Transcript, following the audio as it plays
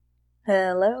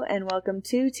Hello and welcome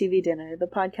to TV Dinner, the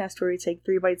podcast where we take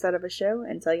 3 bites out of a show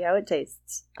and tell you how it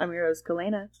tastes. I'm your host,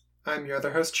 Kalena. I'm your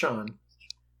other host, Sean.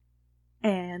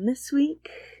 And this week,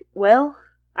 well,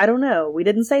 I don't know. We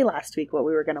didn't say last week what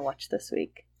we were going to watch this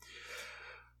week.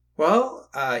 Well,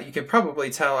 you can probably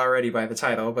tell already by the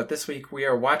title, but this week we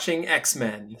are watching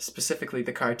X-Men, specifically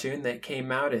the cartoon that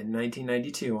came out in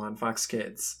 1992 on Fox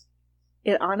Kids.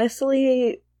 It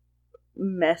honestly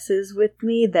messes with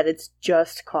me that it's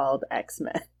just called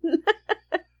X-Men.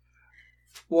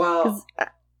 Well,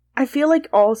 I feel like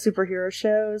all superhero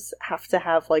shows have to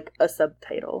have like a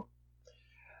subtitle.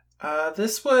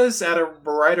 this was at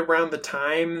right around the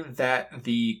time that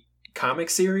the comic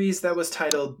series that was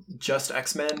titled just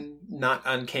X-Men, not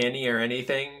Uncanny or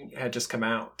anything, had just come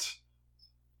out.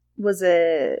 Was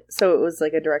it... So it was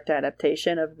like a direct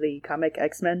adaptation of the comic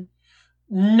X-Men?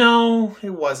 No,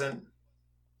 it wasn't.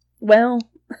 Well...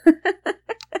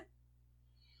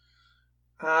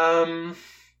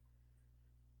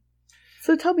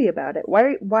 So tell me about it.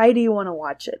 Why do you want to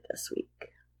watch it this week?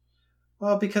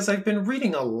 Well, because I've been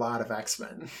reading a lot of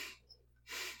X-Men.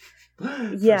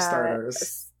 For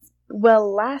starters.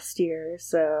 Well, last year,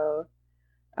 so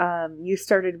you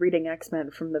started reading X-Men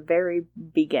from the very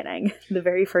beginning. The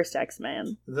very first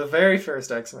X-Men. The very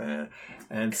first X-Men.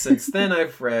 And since then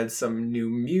I've read some New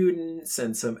Mutants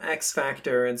and some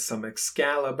X-Factor and some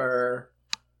Excalibur.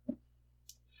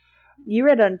 You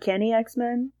read Uncanny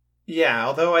X-Men? Yeah,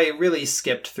 although I really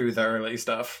skipped through the early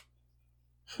stuff.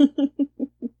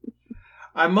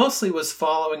 I mostly was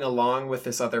following along with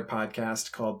this other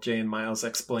podcast called Jay and Miles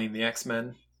Explain the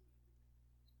X-Men.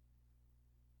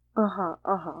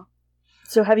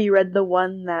 So have you read the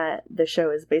one that the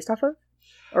show is based off of?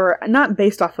 Or not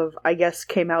based off of, I guess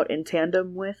came out in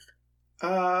tandem with?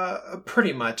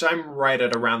 Pretty much. I'm right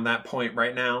at around that point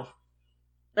right now.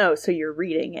 Oh, so you're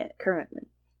reading it currently.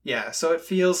 Yeah, so it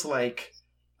feels like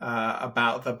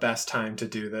about the best time to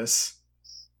do this.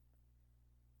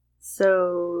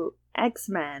 So,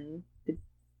 X-Men,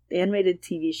 the animated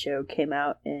TV show, came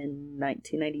out in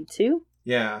 1992?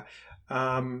 Yeah.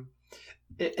 And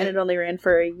it only ran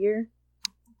for a year?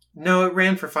 No, it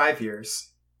ran for 5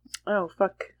 years. Oh,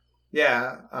 fuck.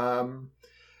 Yeah.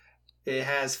 It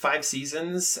has 5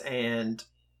 seasons, and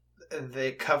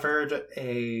they covered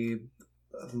a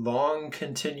long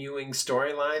continuing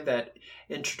storyline that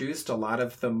introduced a lot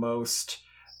of the most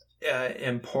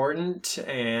important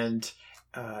and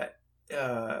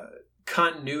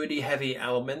continuity heavy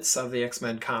elements of the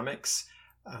X-Men comics.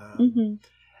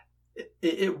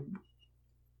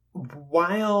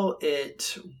 While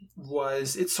it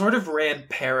sort of ran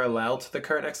parallel to the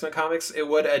current X-Men comics, it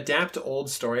would adapt old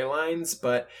storylines,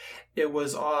 but it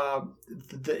was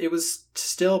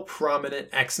still prominent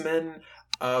X-Men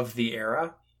of the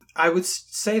era. I would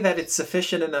say that it's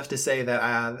sufficient enough to say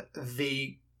that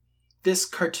this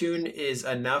cartoon is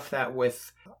enough that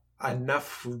with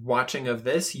enough watching of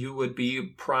this, you would be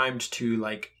primed to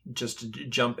like just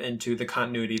jump into the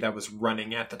continuity that was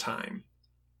running at the time.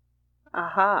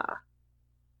 Aha.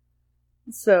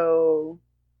 So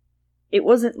it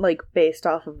wasn't like based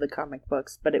off of the comic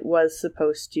books, but it was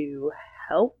supposed to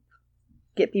help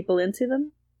get people into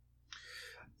them?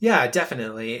 Yeah,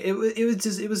 definitely. It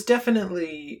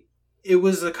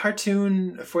was a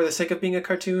cartoon for the sake of being a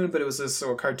cartoon, but it was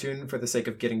also a cartoon for the sake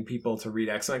of getting people to read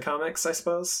X-Men comics, I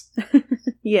suppose.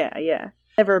 Yeah.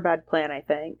 Never a bad plan, I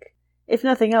think. If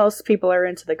nothing else, people are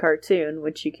into the cartoon,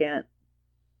 which you can't,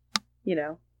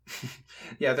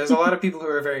 Yeah, there's a lot of people who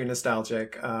are very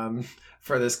nostalgic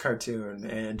for this cartoon,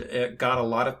 and it got a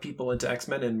lot of people into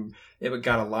X-Men, and it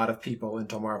got a lot of people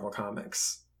into Marvel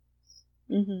Comics.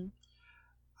 Mm-hmm.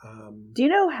 Do you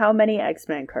know how many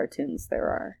X-Men cartoons there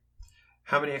are?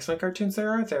 How many X-Men cartoons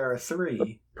there are? There are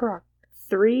 3.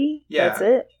 3? Yeah. That's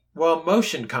it? Well,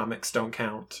 motion comics don't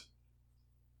count.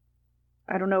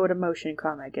 I don't know what a motion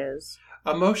comic is.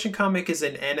 A motion comic is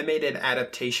an animated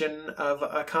adaptation of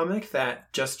a comic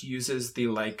that just uses the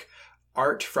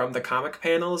art from the comic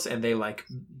panels, and they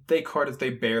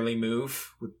barely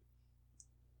move.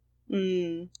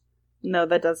 No,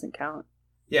 that doesn't count.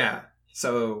 Yeah,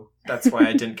 so that's why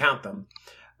I didn't count them.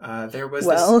 There was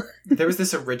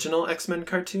this original X-Men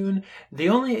cartoon. The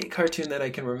only cartoon that I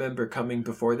can remember coming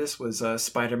before this was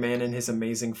Spider-Man and His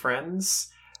Amazing Friends.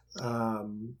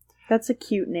 That's a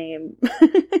cute name.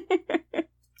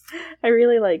 I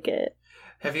really like it.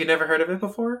 Have you never heard of it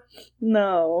before?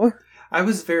 No. I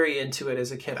was very into it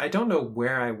as a kid. I don't know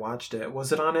where I watched it.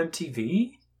 Was it on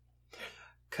MTV?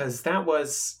 Because that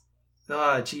was...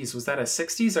 was that a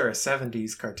 60s or a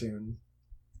 70s cartoon?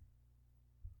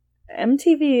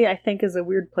 MTV, I think, is a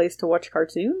weird place to watch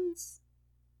cartoons.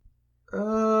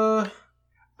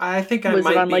 I think I Was it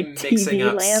might on, be like, mixing TV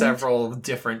up Land? several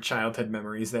different childhood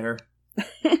memories there.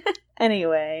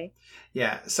 Anyway.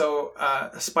 Yeah, so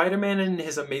Spider-Man and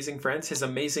his amazing friends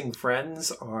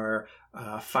are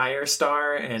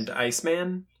Firestar and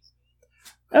Iceman.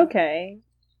 Okay.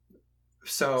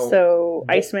 So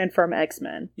Iceman from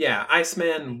X-Men. Yeah,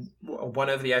 Iceman, one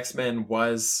of the X-Men,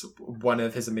 was one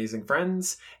of his amazing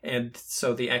friends, and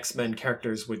so the X-Men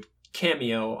characters would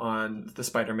cameo on the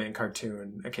Spider-Man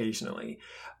cartoon occasionally.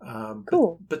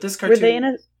 Cool. But this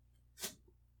cartoon...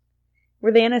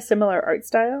 Were they in a similar art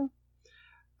style?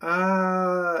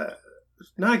 Not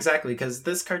exactly, because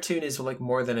this cartoon is like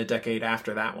more than a decade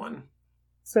after that one.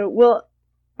 So, well,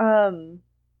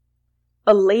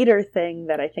 a later thing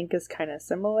that I think is kind of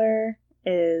similar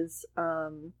is,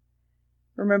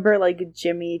 remember, like,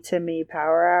 Jimmy Timmy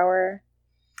Power Hour?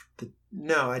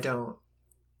 No, I don't.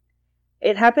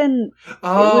 It happened,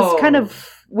 Oh! It was kind of,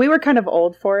 we were kind of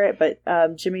old for it, but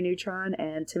Jimmy Neutron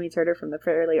and Timmy Turner from the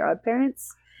Fairly Odd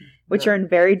Parents, which are in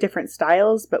very different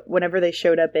styles, but whenever they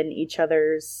showed up in each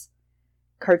other's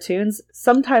cartoons,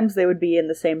 sometimes they would be in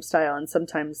the same style and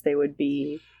sometimes they would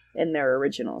be in their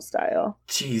original style.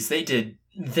 Jeez, they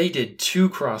did 2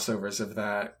 crossovers of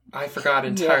that. I forgot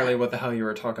entirely what the hell you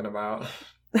were talking about.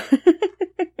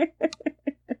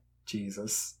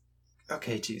 Jesus.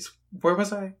 Okay, jeez. Where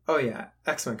was I? Oh yeah,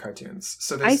 X-Men cartoons.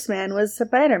 So Iceman was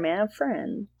Spider-Man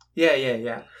friend.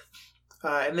 Yeah.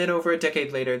 And then over a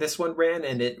decade later, this one ran,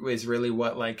 and it was really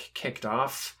what like kicked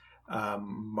off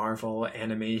Marvel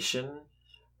animation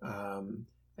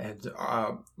and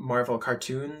Marvel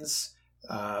cartoons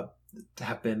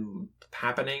have been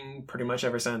happening pretty much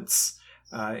ever since,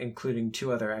 including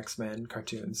 2 other X-Men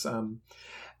cartoons.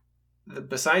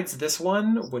 Besides this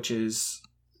one, which is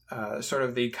sort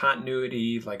of the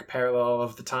continuity, like parallel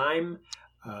of the time,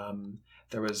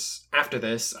 there was, after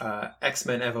this,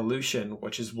 X-Men Evolution,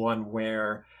 which is one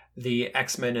where the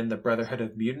X-Men and the Brotherhood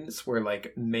of Mutants were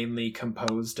like mainly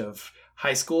composed of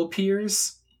high school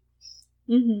peers,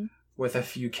 with a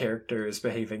few characters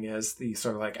behaving as the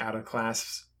sort of like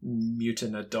out-of-class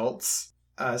mutant adults.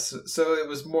 So it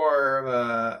was more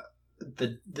of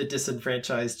the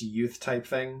disenfranchised youth type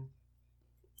thing.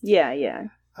 Yeah.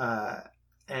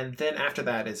 And then after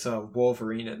that, it's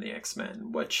Wolverine and the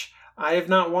X-Men, which I have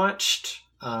not watched.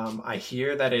 I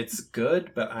hear that it's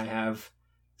good, but I have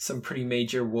some pretty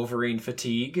major Wolverine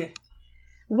fatigue.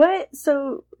 What?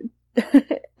 So,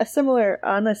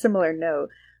 on a similar note,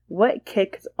 what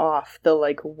kicked off the,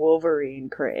 like, Wolverine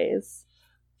craze?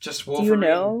 Just Wolverine. Do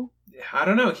you know? I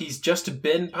don't know. He's just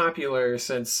been popular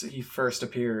since he first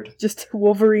appeared. Just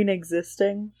Wolverine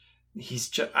existing?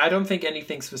 I don't think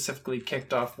anything specifically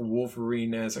kicked off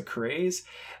Wolverine as a craze.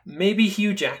 Maybe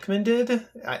Hugh Jackman did,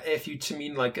 if you to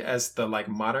mean like as the like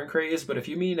modern craze, but if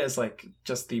you mean as like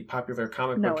just the popular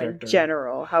comic book character. In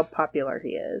general, how popular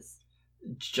he is.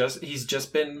 He's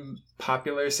just been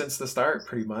popular since the start,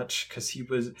 pretty much, because he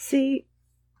was... See,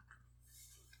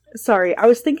 sorry, I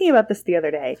was thinking about this the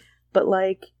other day, but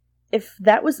like, if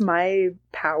that was my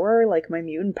power, like my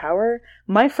mutant power,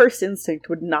 my first instinct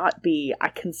would not be, I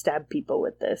can stab people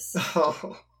with this.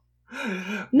 Oh.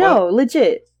 No,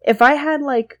 legit. If I had,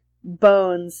 like,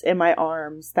 bones in my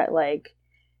arms that, like,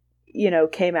 you know,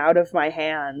 came out of my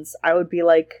hands, I would be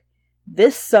like,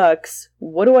 this sucks.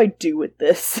 What do I do with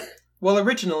this? Well,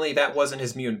 originally that wasn't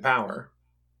his mutant power.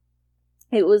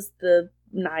 It was the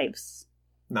knives.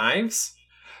 Knives?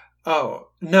 Oh,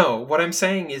 no. What I'm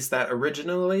saying is that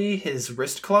originally his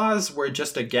wrist claws were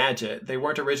just a gadget. They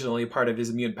weren't originally part of his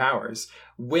immune powers.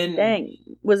 Dang.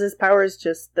 Was his powers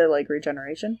just the, like,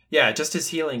 regeneration? Yeah, just his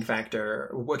healing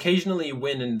factor. Occasionally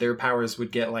when their powers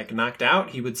would get, like, knocked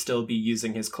out, he would still be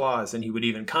using his claws, and he would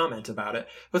even comment about it.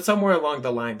 But somewhere along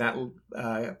the line,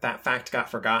 that fact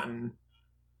got forgotten.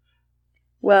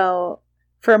 Well,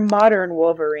 for modern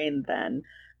Wolverine, then,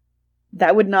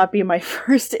 that would not be my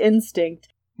first instinct.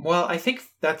 Well, I think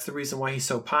that's the reason why he's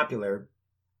so popular.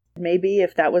 Maybe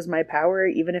if that was my power,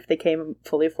 even if they came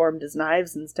fully formed as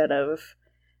knives instead of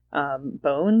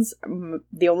bones,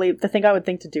 the thing I would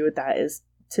think to do with that is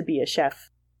to be a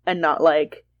chef and not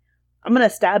like, I'm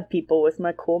gonna stab people with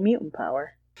my cool mutant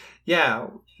power. Yeah,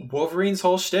 Wolverine's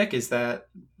whole shtick is that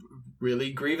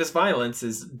really grievous violence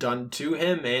is done to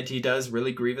him, and he does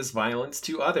really grievous violence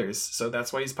to others, so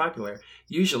that's why he's popular.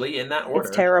 Usually in that order.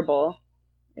 It's terrible.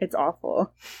 It's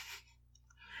awful.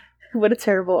 What a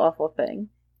terrible, awful thing.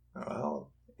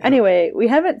 Well, yeah. Anyway, we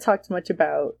haven't talked much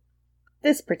about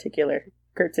this particular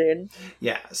cartoon.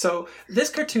 Yeah, so this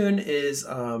cartoon is,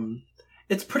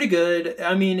 it's pretty good.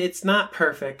 I mean, it's not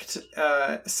perfect.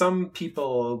 Some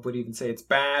people would even say it's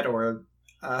bad, or,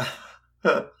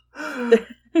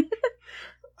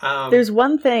 There's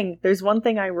one thing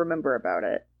I remember about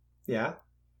it. Yeah?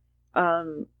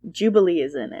 Jubilee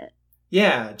is in it.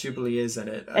 Yeah, Jubilee is in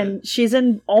it. And she's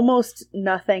in almost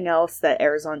nothing else that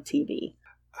airs on TV.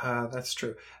 That's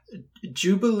true.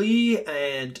 Jubilee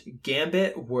and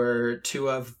Gambit were two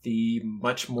of the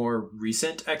much more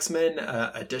recent X-Men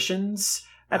additions.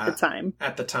 At the time.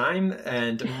 At the time,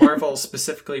 and Marvel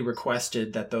specifically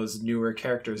requested that those newer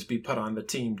characters be put on the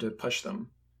team to push them.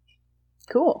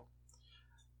 Cool.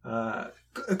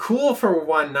 Cool for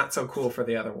one, not so cool for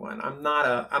the other one. I'm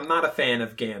not a fan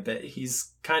of Gambit.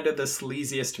 He's kind of the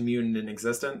sleaziest mutant in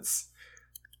existence.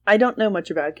 I don't know much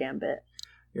about Gambit.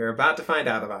 You're about to find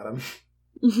out about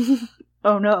him.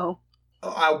 Oh no.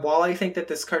 While I think that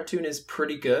this cartoon is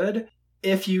pretty good,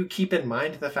 if you keep in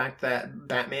mind the fact that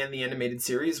Batman the Animated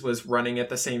Series was running at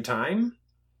the same time,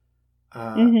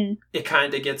 it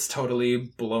kind of gets totally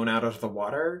blown out of the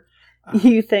water.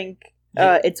 You think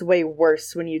it's way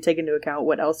worse when you take into account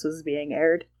what else was being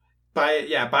aired?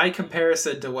 By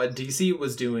comparison to what DC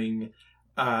was doing,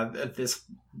 this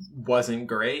wasn't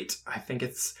great. I think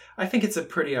it's a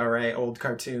pretty alright old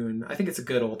cartoon. I think it's a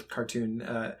good old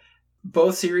cartoon.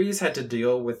 Both series had to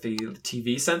deal with the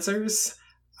TV censors.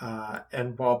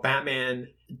 And while Batman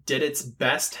did its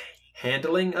best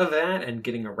handling of that and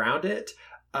getting around it,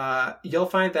 you'll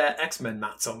find that X-Men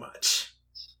not so much.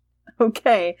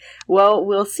 Okay, well,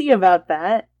 we'll see about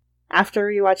that after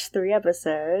we watch 3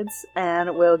 episodes,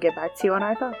 and we'll get back to you on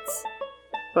our thoughts.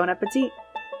 Bon appetit!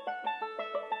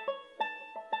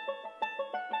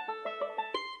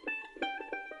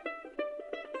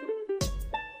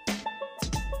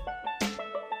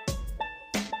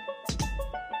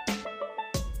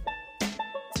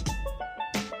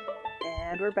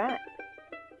 And we're back.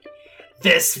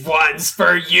 This one's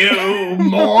for you,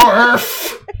 Morph!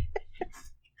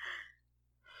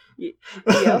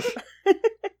 Yep.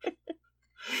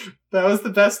 That was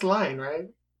the best line, right?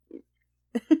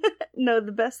 No,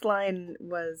 the best line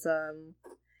was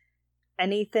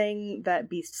anything that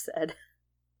Beast said.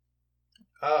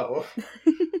 Oh.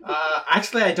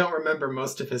 Actually, I don't remember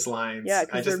most of his lines. Yeah,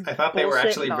 I thought they were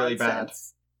actually nonsense. really bad.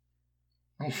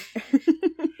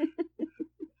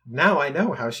 Now I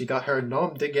know how she got her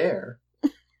nom de guerre.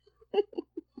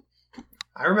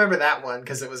 I remember that one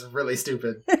because it was really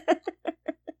stupid.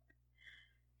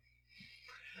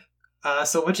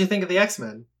 So what'd you think of the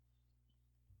X-Men?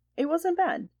 It wasn't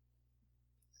bad.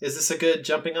 Is this a good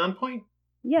jumping on point?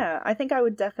 Yeah, I think I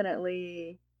would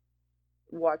definitely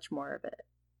watch more of it.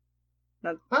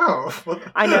 Well,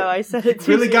 I know, I said it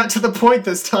too really soon. got to the point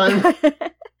this time.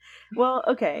 Well,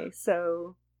 okay,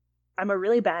 so I'm a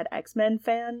really bad X-Men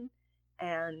fan,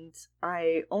 and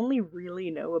I only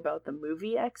really know about the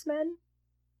movie X-Men.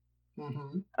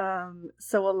 Mm-hmm.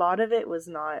 So a lot of it was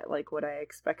not like what I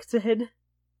expected.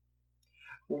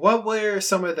 What were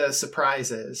some of the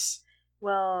surprises?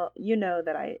 Well, you know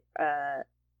that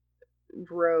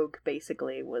Rogue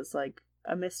basically was like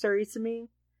a mystery to me.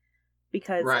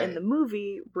 Because in the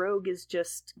movie, Rogue is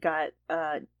just got,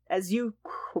 as you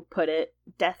put it,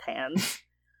 death hands.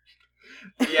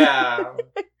 Yeah.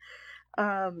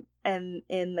 And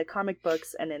in the comic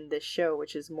books and in this show,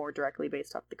 which is more directly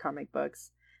based off the comic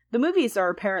books, the movies are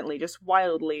apparently just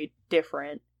wildly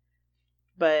different.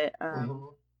 But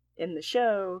in the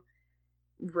show,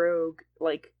 Rogue,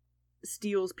 like,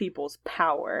 steals people's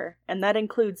power. And that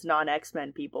includes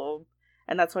non-X-Men people.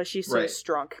 And that's why she's so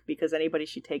strong, because anybody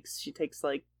she takes,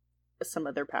 like, some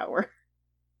of their power.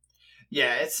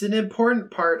 Yeah, it's an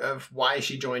important part of why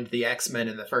she joined the X-Men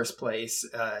in the first place,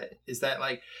 is that,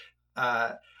 like,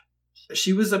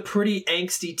 she was a pretty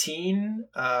angsty teen,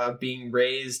 being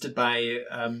raised by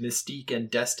Mystique and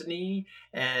Destiny,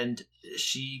 and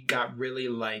she got really,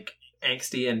 like,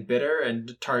 angsty and bitter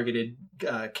and targeted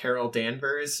Carol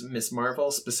Danvers, Miss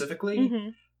Marvel specifically.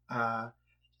 Mm-hmm.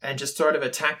 And just sort of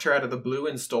attacked her out of the blue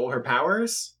and stole her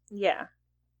powers. Yeah.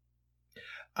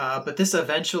 But this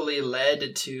eventually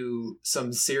led to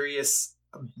some serious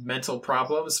mental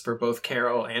problems for both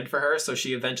Carol and for her, so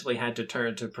she eventually had to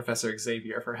turn to Professor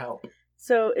Xavier for help.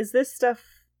 So is this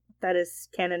stuff that is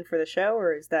canon for the show,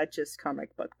 or is that just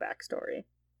comic book backstory?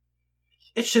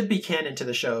 It should be canon to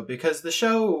the show, because the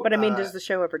show... But I mean, does the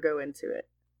show ever go into it?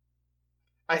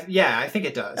 I think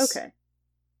it does. Okay.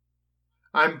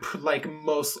 I'm like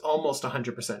almost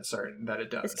 100% certain that it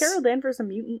does. Is Carol Danvers a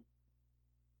mutant?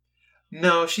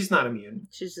 No, she's not a mutant.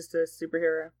 She's just a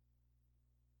superhero.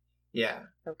 Yeah.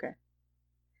 Okay.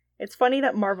 It's funny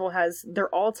that Marvel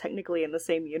they're all technically in the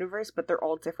same universe, but they're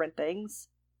all different things.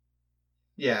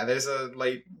 Yeah, there's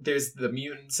the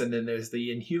mutants, and then there's the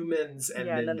Inhumans, and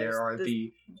then there are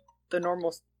the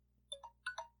normal.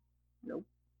 Nope.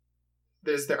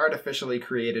 there's the artificially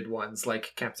created ones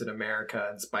like Captain America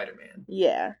and Spider-Man.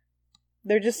 Yeah.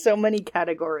 There are just so many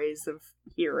categories of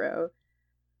hero.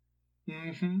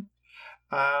 Mm-hmm.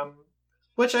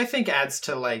 Which I think adds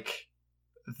to like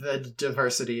the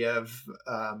diversity of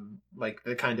like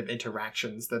the kind of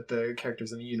interactions that the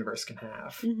characters in the universe can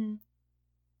have. Mm-hmm.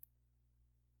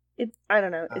 I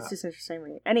don't know. It's just interesting to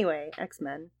me. Anyway,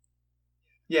 X-Men.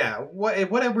 Yeah. What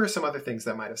were some other things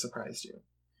that might have surprised you?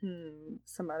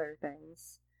 Some other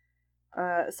things.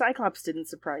 Cyclops didn't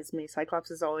surprise me.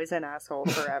 Cyclops is always an asshole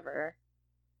forever.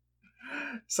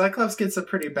 Cyclops gets a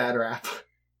pretty bad rap.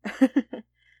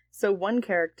 So one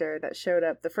character that showed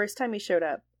up, the first time he showed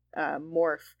up,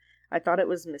 Morph, I thought it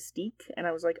was Mystique, and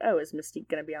I was like, oh, is Mystique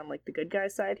gonna be on, like, the good guy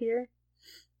side here?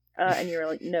 And you were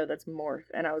like, no, that's Morph.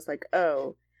 And I was like,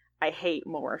 oh, I hate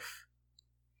Morph.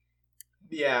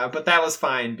 Yeah, but that was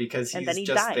fine because he's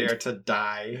just died. there to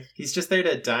die. He's just there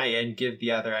to die and give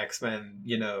the other X-Men,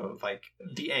 like,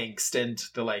 the angst and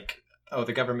the, like, oh,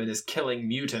 the government is killing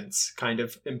mutants kind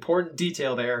of important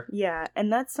detail there. Yeah, and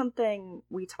that's something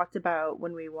we talked about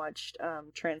when we watched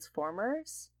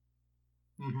Transformers.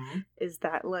 Mm-hmm. Is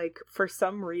that, like, for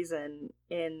some reason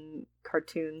in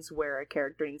cartoons where a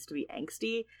character needs to be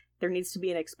angsty, there needs to be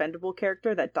an expendable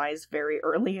character that dies very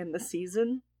early in the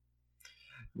season.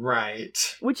 Right.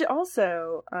 Which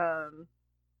also,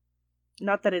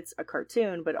 not that it's a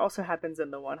cartoon, but also happens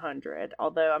in the 100,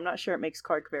 although I'm not sure it makes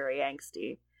Clark very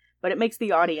angsty. But it makes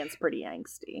the audience pretty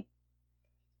angsty.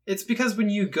 It's because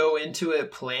when you go into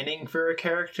it planning for a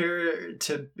character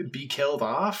to be killed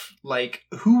off, like,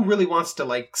 who really wants to,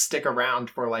 like, stick around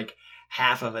for, like,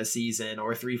 half of a season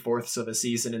or 3/4 of a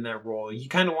season in that role? You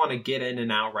kind of want to get in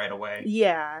and out right away.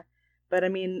 Yeah, but I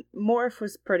mean, Morph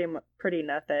was pretty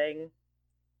nothing.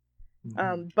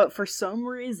 Mm-hmm. But for some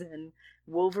reason,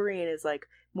 Wolverine is like,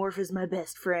 Morph is my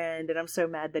best friend, and I'm so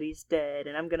mad that he's dead,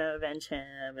 and I'm gonna avenge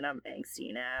him, and I'm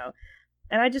angsty now.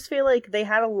 And I just feel like they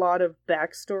had a lot of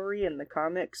backstory in the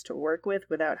comics to work with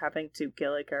without having to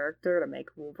kill a character to make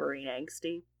Wolverine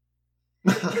angsty.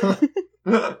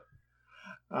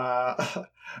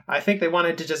 I think they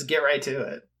wanted to just get right to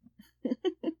it.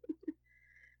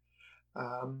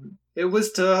 It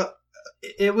was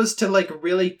to like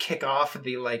really kick off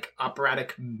the like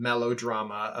operatic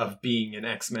melodrama of being an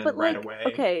X-Men right away.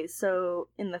 Okay, so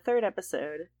in the third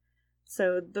episode,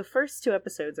 so the first 2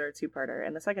 episodes are a 2-parter,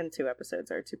 and the second 2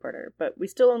 episodes are a 2-parter, but we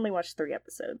still only watched 3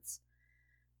 episodes.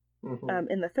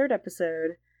 Mm-hmm. In the third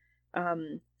episode,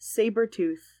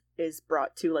 Sabretooth is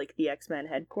brought to like the X-Men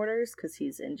headquarters because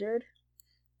he's injured,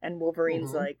 and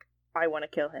Wolverine's like, I want to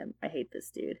kill him. I hate this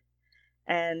dude.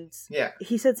 And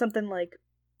he said something like,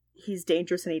 he's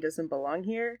dangerous and he doesn't belong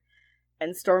here.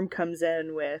 And Storm comes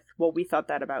in with, well, we thought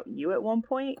that about you at one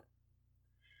point.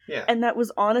 Yeah. And that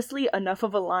was honestly enough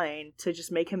of a line to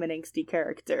just make him an angsty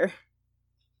character.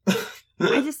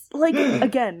 I just, like,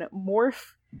 again,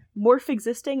 Morph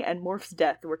existing and Morph's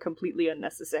death were completely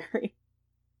unnecessary.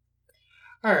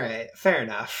 Alright, fair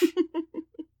enough.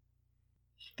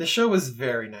 The show was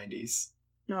very 90s.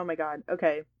 Oh my god,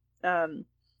 okay.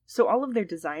 So all of their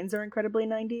designs are incredibly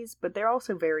 90s, but they're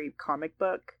also very comic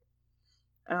book.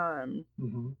 One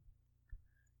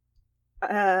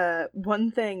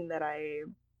thing that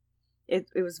it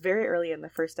was very early in the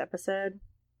first episode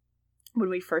when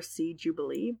we first see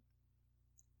Jubilee,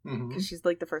 because she's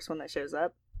like the first one that shows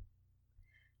up.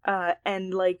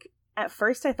 And like at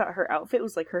first I thought her outfit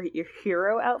was like her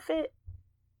hero outfit.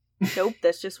 Nope,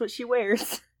 that's just what she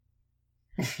wears.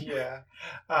 Yeah.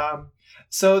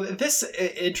 So this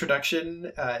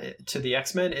introduction to the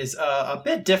X-Men is a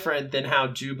bit different than how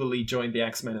Jubilee joined the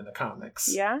X-Men in the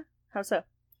comics. Yeah? How so?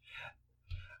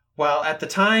 Well, at the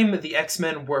time, the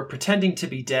X-Men were pretending to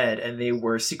be dead, and they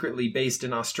were secretly based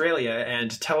in Australia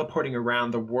and teleporting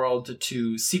around the world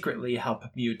to secretly help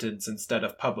mutants instead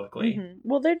of publicly. Mm-hmm.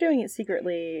 Well, they're doing it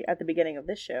secretly at the beginning of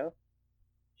this show.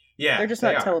 Yeah, they're just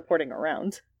not teleporting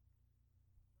around.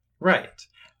 Right.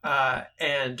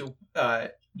 And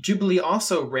Jubilee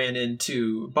also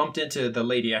bumped into the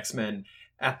Lady X-Men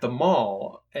at the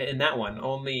mall in that one.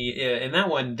 Only in that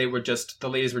one, the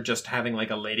ladies were just having like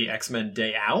a Lady X-Men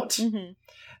day out.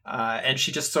 And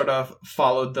she just sort of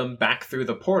followed them back through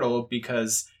the portal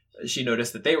because she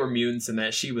noticed that they were mutants and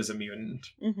that she was a mutant.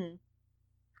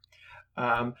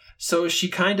 So she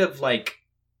kind of like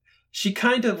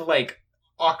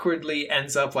awkwardly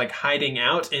ends up like hiding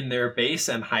out in their base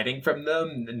and hiding from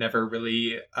them, never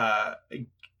really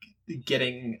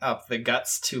getting up the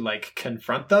guts to like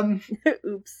confront them.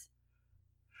 Oops.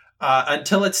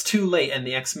 Until it's too late and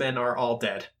the X-Men are all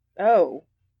dead. Oh,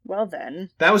 well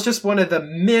then. That was just one of the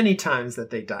many times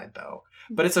that they died, though.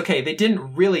 But it's okay. They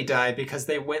didn't really die because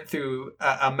they went through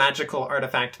a magical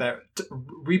artifact that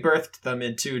rebirthed them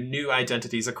into new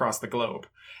identities across the globe.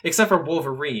 Except for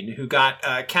Wolverine, who got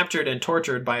captured and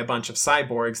tortured by a bunch of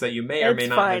cyborgs that you may or may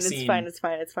not have seen. It's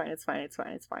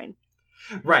fine.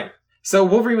 Right. So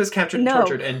Wolverine was captured and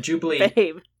tortured, and Jubilee...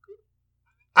 Babe.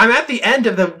 I'm at the end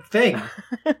of the thing!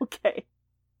 Okay.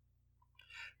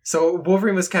 So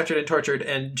Wolverine was captured and tortured,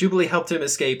 and Jubilee helped him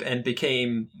escape and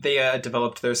they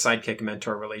developed their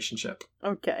sidekick-mentor relationship.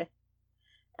 Okay.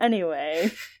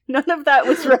 Anyway, none of that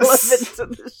was relevant to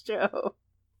the show.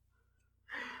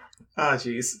 Oh,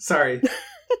 jeez. Sorry.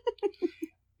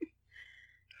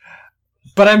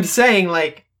 But I'm saying,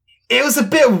 like, it was a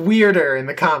bit weirder in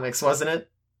the comics, wasn't it?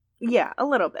 Yeah, a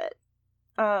little bit.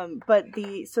 But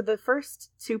the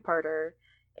first two-parter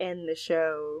in the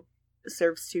show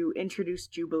serves to introduce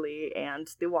Jubilee and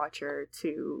the Watcher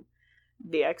to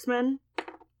the X-Men.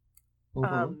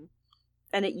 Mm-hmm.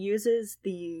 And it uses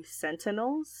the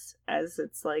Sentinels as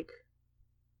its, like,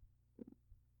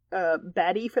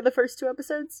 baddie for the first two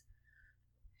episodes.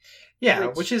 Yeah,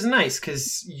 which is nice,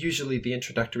 because usually the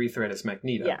introductory threat is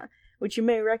Magneto. Yeah, which you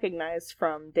may recognize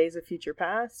from Days of Future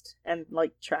Past, and,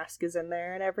 like, Trask is in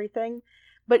there and everything.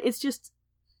 But it's just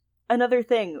another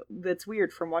thing that's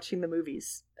weird from watching the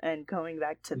movies and going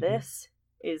back to this,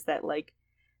 is that, like,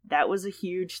 that was a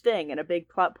huge thing and a big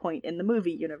plot point in the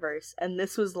movie universe, and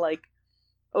this was, like,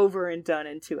 over and done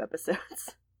in 2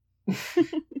 episodes.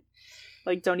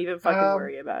 Like, don't even fucking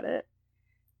worry about it.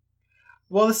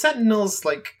 Well, the Sentinels,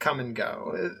 like, come and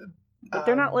go. But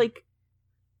they're not, like...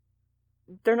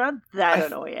 They're not that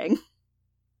annoying.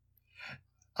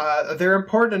 They're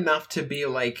important enough to be,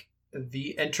 like,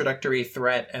 the introductory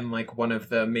threat and, like, one of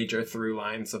the major through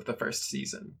lines of the first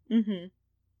season. Mm-hmm.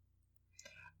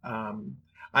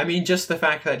 I mean, just the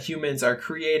fact that humans are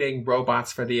creating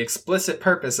robots for the explicit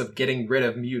purpose of getting rid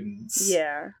of mutants.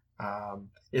 Yeah.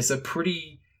 Is a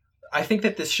pretty... I think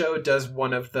that this show does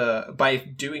by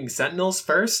doing Sentinels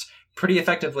first, pretty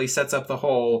effectively sets up the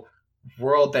whole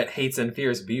world that hates and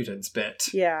fears mutants bit.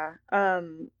 Yeah.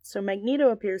 So Magneto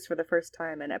appears for the first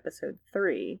time in episode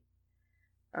 3.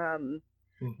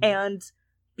 And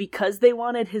because they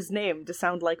wanted his name to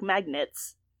sound like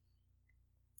magnets,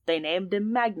 they named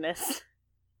him Magnus.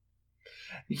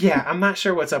 Yeah, I'm not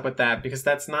sure what's up with that, because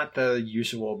that's not the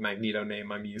usual Magneto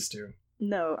name I'm used to.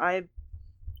 No,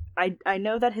 I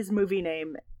know that his movie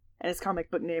name and his comic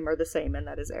book name are the same, and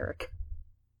that is Eric.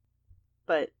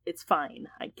 But it's fine,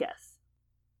 I guess.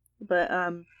 But,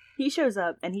 he shows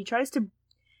up, and he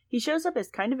shows up as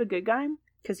kind of a good guy,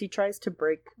 because he tries to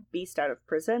break Beast out of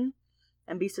prison,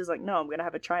 and Beast is like, no, I'm gonna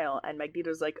have a trial, and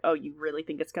Magneto's like, oh, you really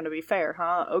think it's gonna be fair,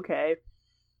 huh? Okay.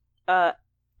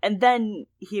 And then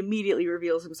he immediately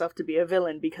reveals himself to be a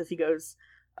villain, because he goes,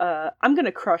 I'm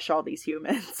gonna crush all these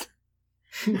humans.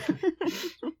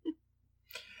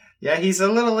 Yeah, he's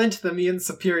a little into the mutant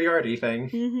superiority thing.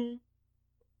 Mm-hmm.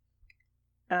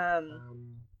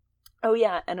 Oh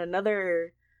yeah, and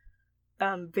another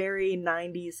very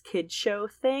 90s kid show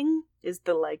thing is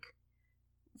the, like,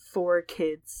 4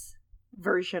 kids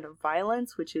version of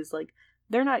violence, which is, like,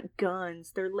 they're not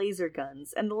guns, they're laser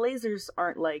guns, and the lasers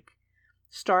aren't, like,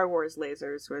 Star Wars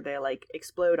lasers where they, like,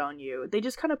 explode on you. They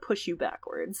just kind of push you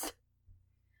backwards.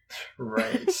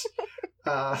 Right.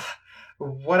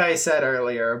 What I said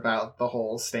earlier about the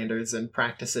whole standards and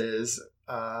practices,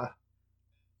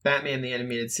 Batman the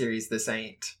Animated Series, this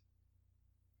ain't.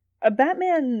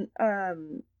 Batman,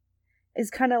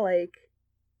 is kind of, like,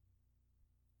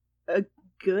 a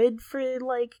good for,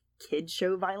 like, kid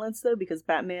show violence, though, because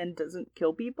Batman doesn't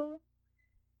kill people.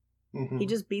 Mm-hmm. He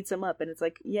just beats them up, and it's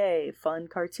like, yay, fun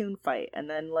cartoon fight, and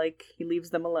then, like, he leaves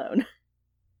them alone.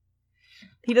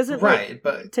 He doesn't,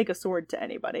 but take a sword to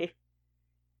anybody.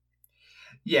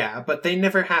 Yeah, but they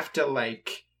never have to,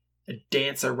 like,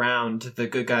 dance around the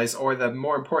good guys, or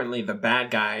more importantly, the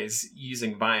bad guys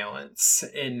using violence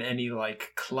in any,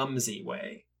 like, clumsy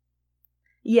way.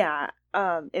 Yeah,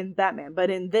 in Batman, but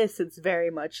in this, it's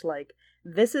very much like,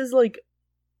 this is, like,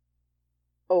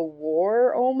 a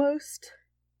war, almost,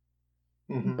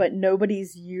 but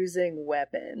nobody's using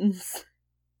weapons.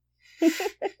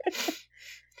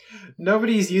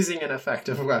 Nobody's using an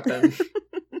effective weapon.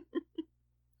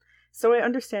 So I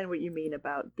understand what you mean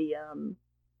about the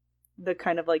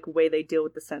kind of, like, way they deal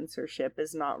with the censorship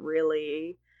is not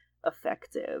really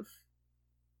effective.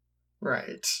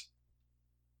 Right.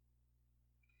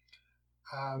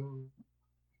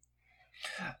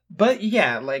 But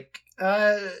yeah, like,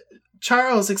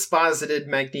 Charles exposited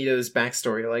Magneto's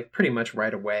backstory, like, pretty much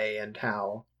right away, and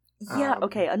how... Yeah,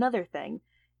 okay, another thing.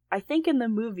 I think in the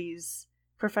movies,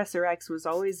 Professor X was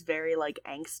always very, like,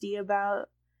 angsty about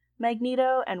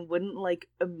Magneto and wouldn't, like,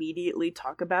 immediately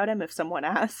talk about him if someone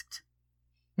asked.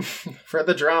 For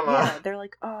the drama. Yeah, they're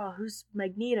like, oh, who's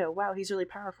Magneto? Wow, he's really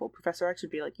powerful. Professor X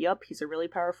would be like, yup, he's a really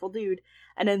powerful dude.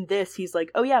 And in this, he's like,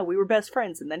 oh yeah, we were best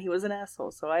friends, and then he was an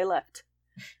asshole, so I left.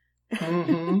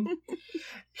 Mm-hmm.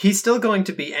 He's still going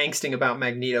to be angsting about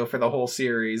Magneto for the whole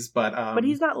series, but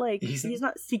he's not, like, he's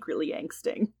not secretly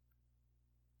angsting.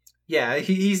 Yeah,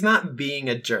 he's not being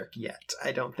a jerk yet,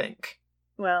 I don't think.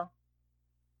 Well...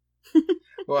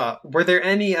 Well, were there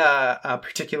any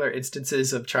particular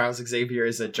instances of Charles Xavier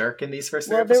as a jerk in these first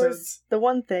three episodes? There was the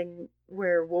one thing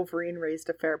where Wolverine raised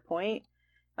a fair point.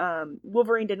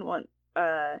 Wolverine didn't want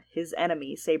his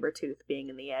enemy, Sabretooth, being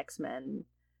in the X-Men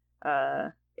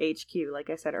HQ, like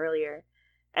I said earlier.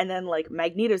 And then, like,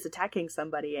 Magneto's attacking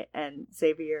somebody, and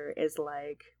Xavier is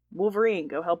like, Wolverine,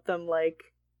 go help them,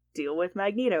 like, deal with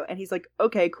Magneto. And he's like,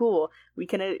 okay, cool. We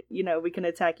can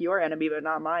attack your enemy, but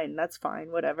not mine. That's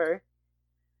fine, whatever.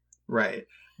 Right.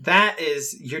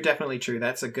 You're definitely true.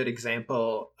 That's a good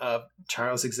example of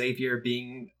Charles Xavier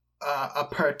being a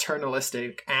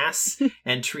paternalistic ass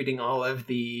and treating all of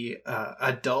the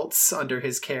adults under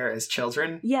his care as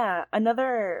children. Yeah,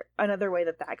 another way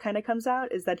that kind of comes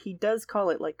out is that he does call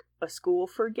it, like, a school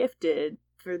for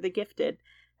the gifted.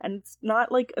 And it's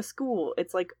not like a school,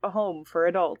 it's like a home for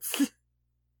adults.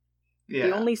 Yeah.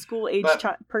 The only school-age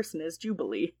person is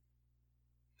Jubilee.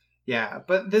 Yeah,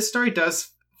 but this story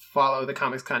does follow the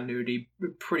comics continuity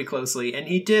pretty closely, and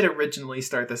he did originally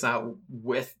start this out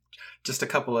with just a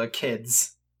couple of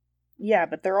kids. Yeah,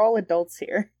 but they're all adults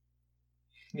here.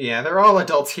 Yeah, they're all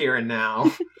adults here and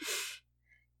now.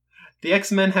 The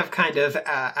X-Men have kind of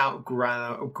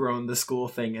outgrown the school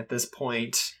thing at this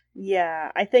point.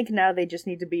 Yeah, I think now they just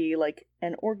need to be, like,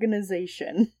 an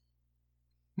organization.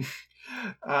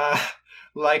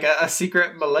 Like a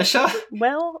secret militia?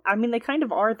 Well, I mean, they kind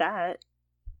of are that.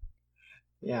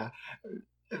 Yeah.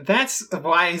 That's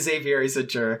why Xavier is a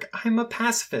jerk. I'm a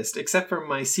pacifist, except for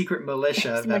my secret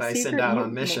militia that I send out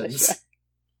on missions.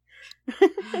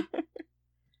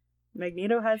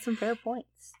 Magneto had some fair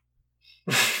points.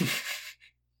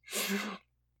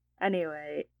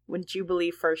 Anyway, when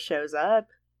Jubilee first shows up,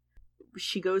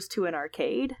 she goes to an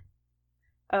arcade.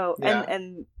 Oh, yeah.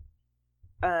 and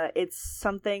it's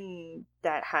something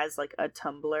that has, like, a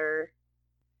tumbler.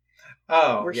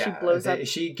 Oh, where she blows up.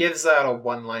 She gives out a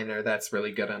one-liner that's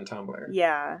really good on Tumblr.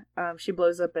 Yeah, she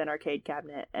blows up an arcade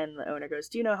cabinet, and the owner goes,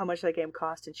 "Do you know how much that game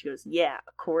cost?" And she goes, "Yeah,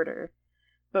 $0.25."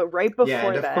 But right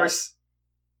before that, of course,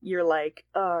 you're like,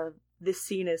 this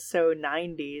scene is so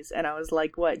 90s. And I was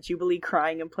like, what, Jubilee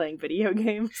crying and playing video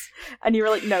games? And you were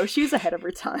like, no, she's ahead of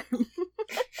her time.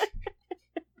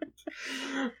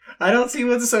 I don't see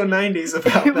what's so 90s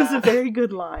about It was a very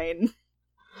good line.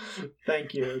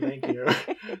 Thank you.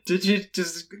 Did you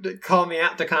just call me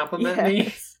out to compliment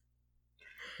me?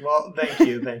 Well, thank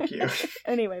you.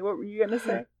 Anyway, what were you going to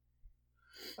say?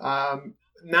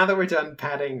 Now that we're done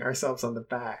patting ourselves on the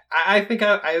back, I think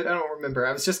I don't remember.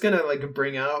 I was just going to, like,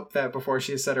 bring up that before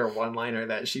she said her one-liner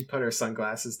that she put her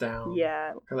sunglasses down.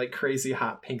 Yeah. Her, like, crazy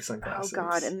hot pink sunglasses. Oh,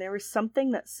 God. And there was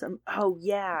something that oh,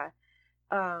 yeah.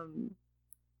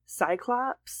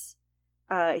 Cyclops,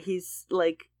 he's,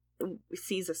 like,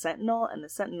 sees a sentinel, and the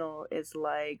sentinel is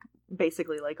like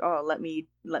basically like, oh, let me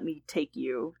take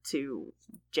you to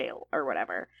jail or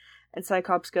whatever. And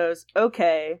Cyclops goes,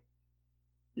 okay,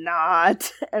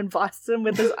 not, and blasts him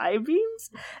with his eye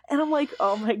beams. And I'm like,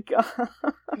 oh my god.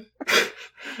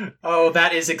 Oh,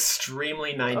 that is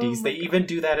extremely 90s. They even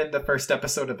do that in the first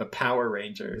episode of the Power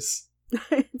Rangers.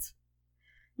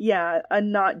 Yeah, a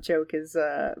not joke is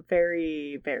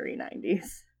very, very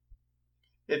 90s.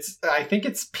 I think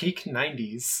it's peak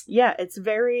 90s. Yeah, it's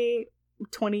very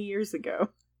 20 years ago.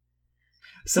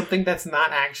 Something that's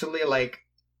not actually, like,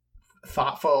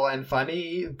 thoughtful and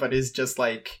funny, but is just,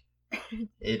 like,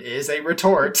 it is a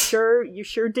retort. You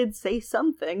sure did say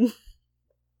something.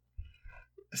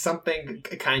 Something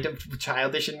kind of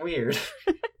childish and weird.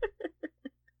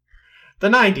 The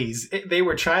 90s, they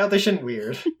were childish and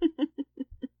weird.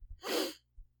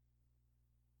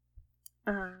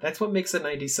 That's what makes the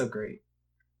 90s so great.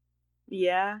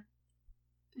 Yeah.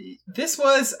 This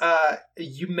was,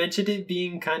 you mentioned it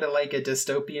being kind of like a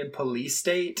dystopian police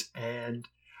state, and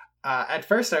at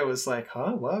first I was like,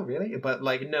 huh, well, really? But,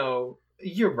 like, no,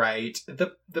 you're right.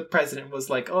 The president was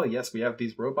like, oh, yes, we have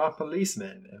these robot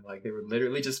policemen, and, like, they were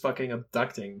literally just fucking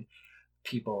abducting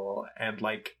people, and,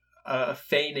 like,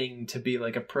 feigning to be,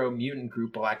 like, a pro-mutant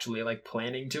group while actually, like,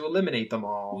 planning to eliminate them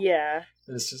all. Yeah.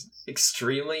 It's just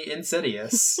extremely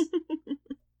insidious.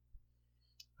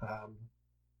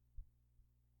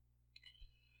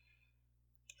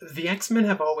 the X-Men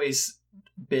have always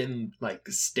been like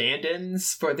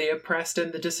stand-ins for the oppressed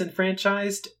and the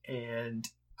disenfranchised, and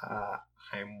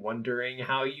I'm wondering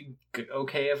how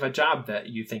okay of a job that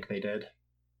you think they did.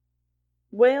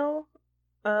 Well,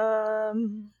 are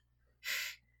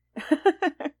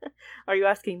you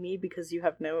asking me because you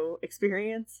have no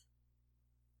experience?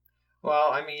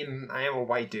 Well, I mean, I am a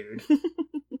white dude.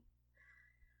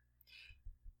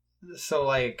 So,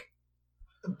 like,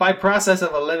 by process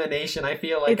of elimination, I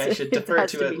feel like I should defer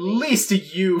to at least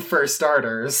you for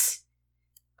starters.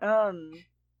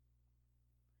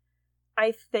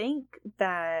 I think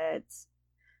that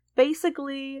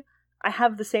basically I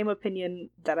have the same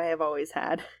opinion that I have always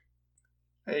had.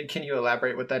 And can you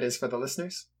elaborate what that is for the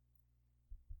listeners?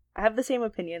 I have the same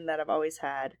opinion that I've always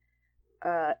had,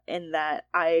 in that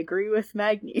I agree with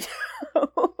Magneto.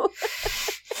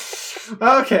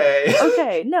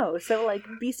 Okay, no, so, like,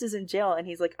 Beast is in jail, and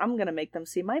he's like, I'm gonna make them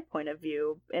see my point of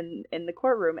view in the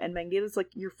courtroom, and Magneto's like,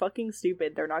 you're fucking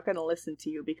stupid, they're not gonna listen to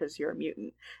you because you're a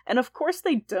mutant. And of course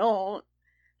they don't.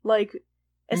 Like,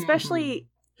 especially,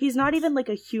 he's not even, like,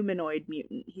 a humanoid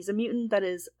mutant. He's a mutant that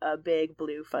is a big,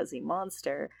 blue, fuzzy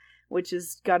monster, which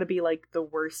has gotta be, like, the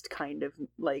worst kind of,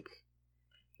 like,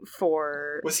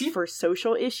 for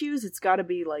social issues. It's gotta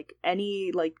be, like,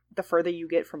 the further you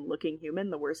get from looking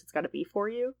human, the worse it's gotta be for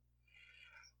you.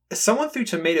 Someone threw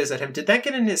tomatoes at him. Did that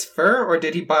get in his fur, or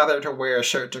did he bother to wear a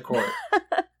shirt to court?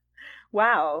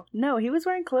 Wow. No, he was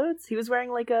wearing clothes. He was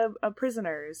wearing, like, a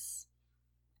prisoner's.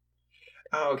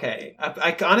 Oh, okay.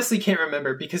 I honestly can't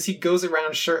remember, because he goes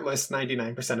around shirtless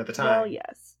 99% of the time. Well,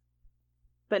 yes.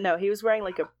 But no, he was wearing,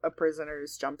 like, a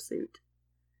prisoner's jumpsuit.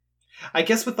 I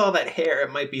guess with all that hair,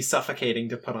 it might be suffocating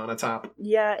to put on a top.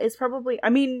 Yeah, it's probably... I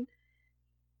mean,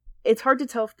 it's hard to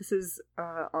tell if this is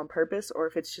on purpose or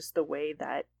if it's just the way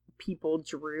that people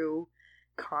drew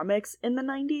comics in the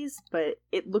 90s, but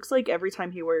it looks like every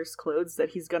time he wears clothes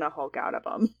that he's gonna Hulk out of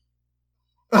them.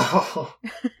 Oh.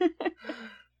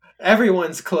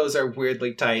 Everyone's clothes are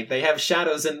weirdly tight. They have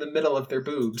shadows in the middle of their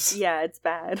boobs. Yeah, it's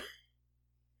bad.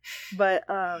 But,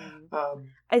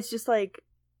 it's just like...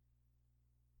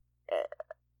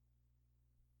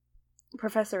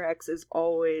 Professor X is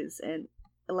always in,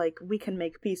 like, we can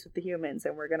make peace with the humans,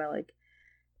 and we're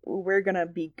gonna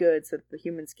be good so that the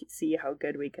humans can see how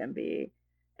good we can be.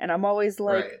 And I'm always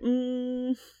like,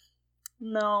 right.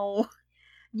 No.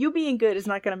 You being good is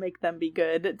not gonna make them be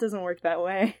good. It doesn't work that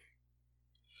way.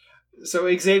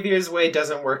 So Xavier's way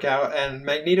doesn't work out, and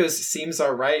Magneto's seems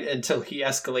alright until he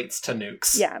escalates to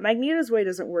nukes. Yeah, Magneto's way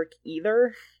doesn't work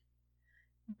either.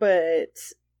 But...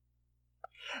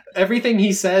 everything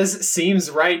he says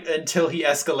seems right until he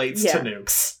escalates to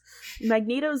nukes.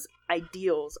 Magneto's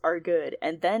ideals are good,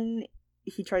 and then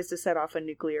he tries to set off a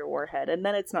nuclear warhead, and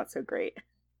then it's not so great.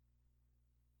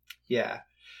 Yeah.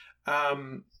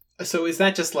 So is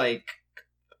that just like...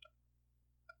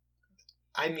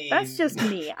 I mean... that's just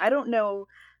me. I don't know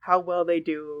how well they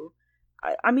do.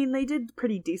 I mean, they did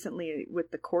pretty decently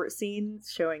with the court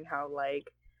scenes, showing how,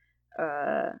 like,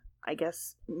 I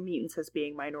guess mutants as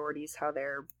being minorities, how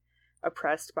they're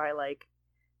oppressed by, like,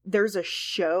 there's a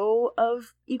show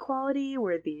of equality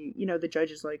where the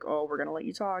judge is like, oh, we're gonna let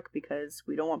you talk because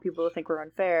we don't want people to think we're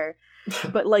unfair.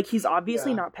 But, like, he's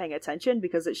obviously not paying attention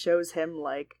because it shows him,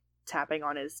 like, tapping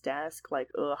on his desk, like,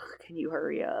 ugh, can you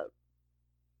hurry up?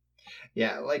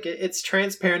 Yeah, like, it's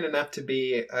transparent enough to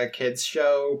be a kid's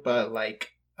show, but,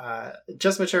 like,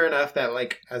 just mature enough that,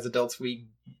 like, as adults we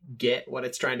get what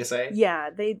it's trying to say.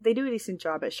 Yeah, they do a decent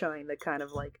job at showing the kind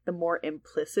of, like, the more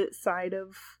implicit side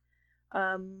of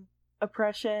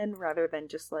oppression rather than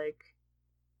just, like,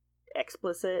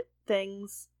 explicit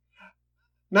things.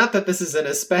 Not that this is an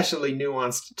especially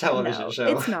nuanced television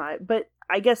show. It's not, but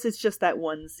I guess it's just that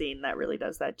one scene that really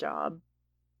does that job.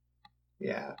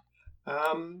 Yeah.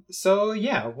 So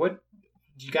yeah, what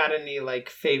you got any, like,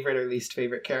 favorite or least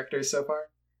favorite characters so far?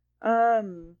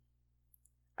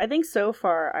 I think so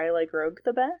far I like Rogue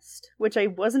the best, which I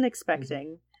wasn't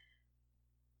expecting.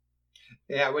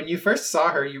 Yeah, when you first saw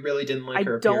her, you really didn't like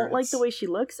her appearance. I don't like the way she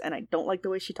looks, and I don't like the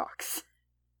way she talks.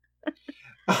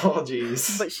 Oh,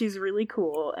 jeez. But she's really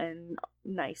cool and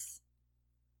nice.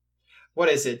 What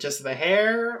is it? Just the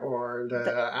hair or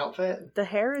the outfit? The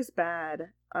hair is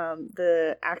bad.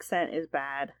 The accent is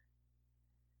bad.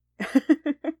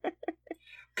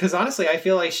 Because honestly, I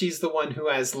feel like she's the one who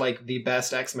has, like, the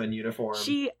best X-Men uniform.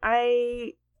 She's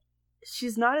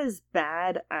not as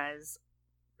bad as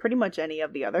pretty much any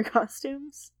of the other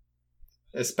costumes.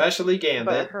 Especially Gambit.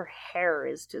 But her hair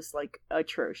is just, like,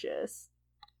 atrocious.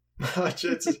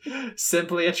 It's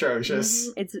simply atrocious.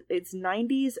 It's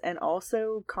 90s and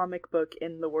also comic book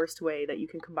in the worst way that you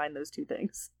can combine those two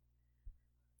things.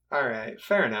 All right,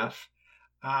 fair enough.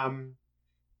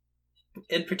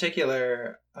 In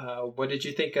particular, what did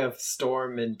you think of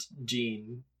Storm and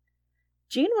Jean?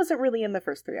 Jean wasn't really in the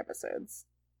first 3 episodes.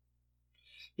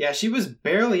 Yeah, she was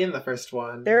barely in the first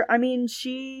one.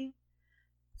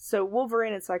 So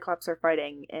Wolverine and Cyclops are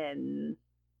fighting in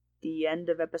the end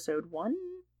of episode 1?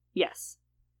 Yes.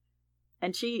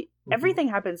 And everything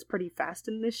happens pretty fast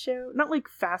in this show. Not like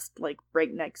fast, like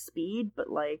breakneck speed, but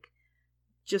like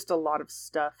just a lot of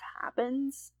stuff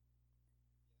happens.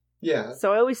 Yeah.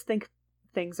 So I always think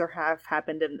things have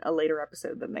happened in a later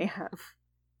episode than they have.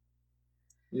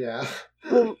 Yeah.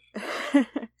 Well,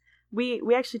 we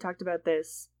actually talked about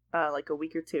this like a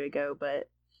week or 2 ago, but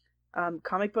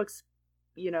comic books,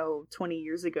 20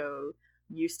 years ago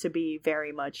used to be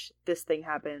very much this thing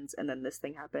happens and then this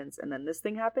thing happens and then this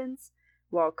thing happens,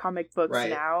 while comic books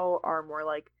now are more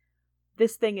like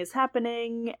this thing is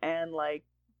happening and like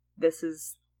this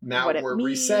is now what it we're means.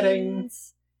 Resetting.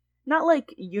 Not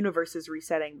like universes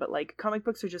resetting, but like comic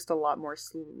books are just a lot more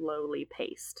slowly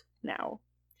paced now.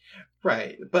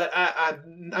 Right, but I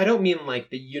don't mean like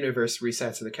the universe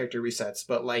resets or the character resets,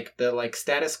 but like the like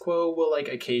status quo will like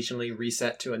occasionally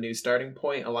reset to a new starting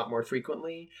point a lot more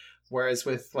frequently. Whereas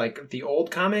with like the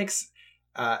old comics,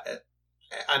 and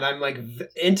I'm like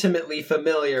intimately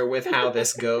familiar with how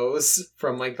this goes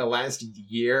from like the last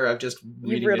year of just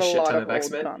reading a shit ton of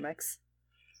X-Men comics.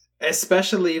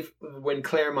 Especially when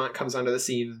Claremont comes onto the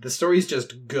scene, the stories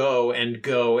just go and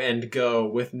go and go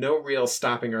with no real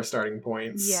stopping or starting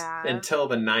points until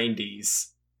the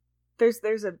 90s.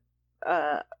 There's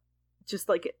a just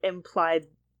like implied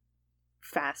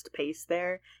fast pace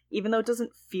there, even though it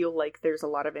doesn't feel like there's a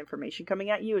lot of information coming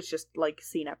at you. It's just like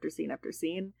scene after scene after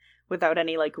scene without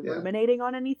any like ruminating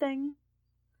on anything.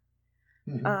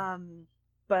 Mm-hmm.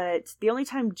 But the only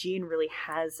time Jean really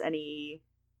has any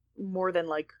more than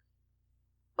like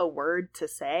a word to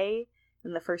say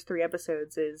in the first 3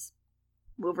 episodes is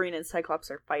Wolverine and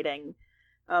Cyclops are fighting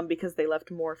because they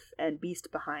left Morph and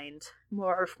Beast behind.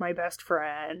 Morph, my best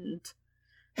friend.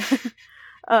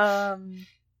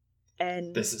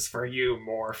 And this is for you,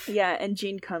 Morph. Yeah, and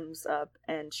Jean comes up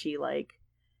and she's like,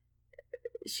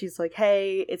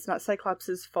 hey, it's not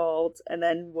Cyclops' fault. And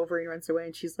then Wolverine runs away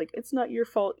and she's like, it's not your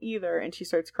fault either. And she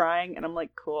starts crying and I'm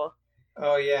like, cool.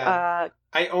 Oh, yeah.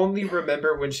 I only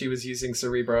remember when she was using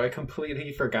Cerebro. I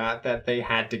completely forgot that they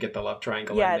had to get the love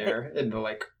triangle in there.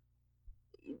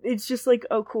 It's just like,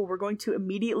 oh, cool, we're going to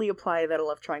immediately apply that a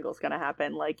love triangle is going to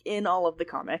happen, like, in all of the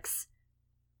comics.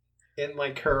 In,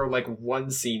 like, her, like, one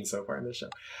scene so far in the show.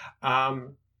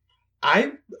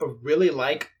 I really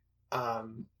like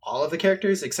all of the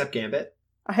characters except Gambit.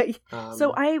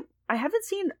 So I haven't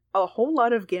seen a whole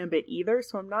lot of Gambit either,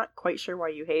 so I'm not quite sure why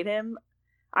you hate him.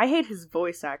 I hate his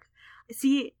voice act.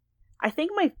 See, I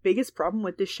think my biggest problem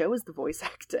with this show is the voice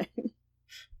acting.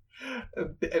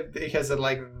 Because of,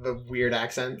 like, the weird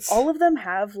accents. All of them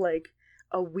have, like,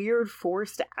 a weird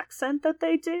forced accent that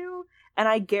they do, and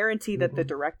I guarantee that the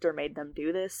director made them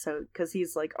do this, so because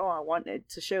he's like, oh, I wanted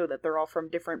to show that they're all from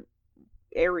different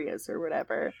areas or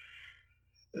whatever.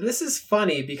 This is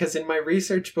funny, because in my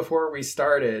research before we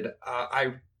started,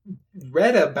 I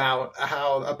read about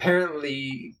how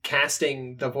apparently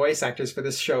casting the voice actors for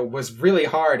this show was really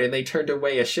hard, and they turned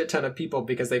away a shit ton of people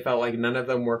because they felt like none of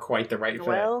them were quite the right fit.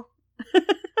 Well,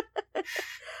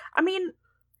 I mean,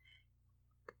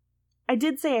 I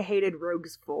did say I hated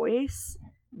Rogue's voice,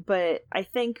 but I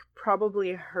think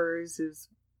probably hers is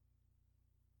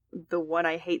the one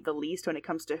I hate the least when it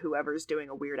comes to whoever's doing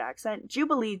a weird accent.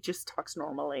 Jubilee just talks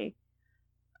normally.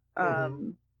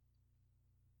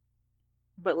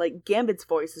 But, like, Gambit's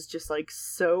voice is just, like,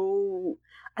 so...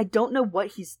 I don't know what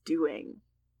he's doing.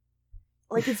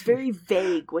 Like, it's very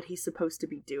vague what he's supposed to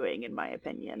be doing, in my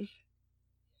opinion.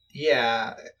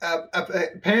 Yeah.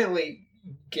 Apparently,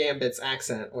 Gambit's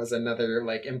accent was another,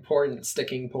 like, important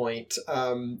sticking point.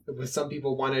 Some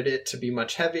people wanted it to be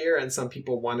much heavier, and some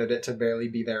people wanted it to barely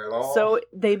be there at all. So,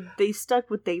 they stuck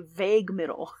with a vague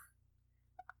middle.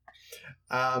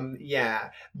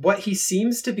 Yeah. What he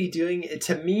seems to be doing,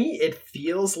 to me, it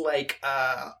feels like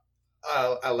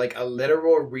like a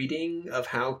literal reading of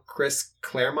how Chris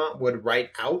Claremont would write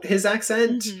out his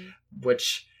accent,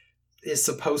 which is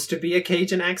supposed to be a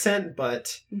Cajun accent,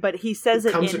 but he says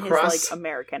it comes in across, his, like,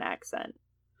 American accent.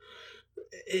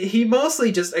 He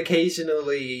mostly just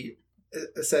occasionally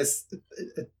says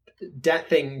 "dat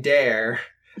thing dare,"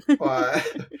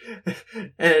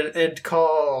 and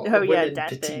call women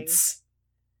petites.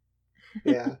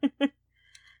 Yeah.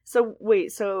 So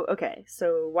wait, so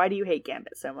why do you hate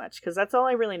Gambit so much? Because that's all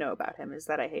I really know about him is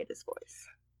that I hate his voice.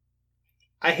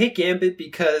 I hate Gambit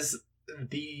because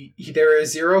there are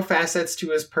zero facets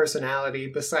to his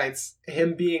personality besides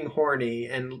him being horny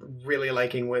and really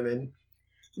liking women.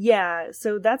 Yeah,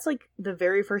 so that's like the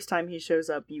very first time he shows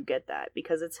up, you get that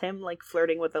because it's him like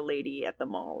flirting with a lady at the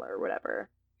mall or whatever.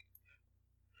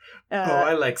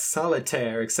 I like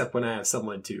solitaire, except when I have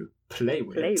someone to play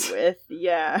with.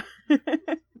 Yeah.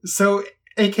 So,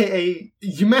 AKA,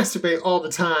 you masturbate all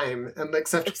the time, and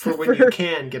except for when you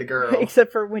can get a girl.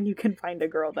 Except for when you can find a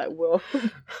girl that will.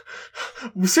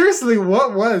 Seriously,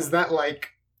 what was that like?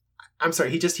 I'm sorry,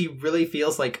 he really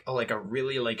feels like a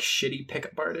really like shitty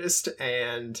pickup artist,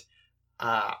 and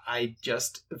I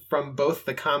just, from both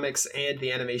the comics and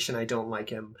the animation, I don't like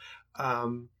him.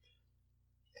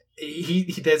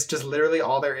 He that's just literally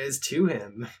all there is to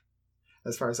him,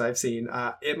 as far as I've seen.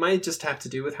 It might just have to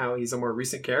do with how he's a more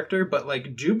recent character, but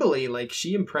like Jubilee, like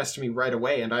she impressed me right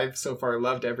away, and I've so far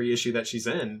loved every issue that she's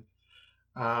in.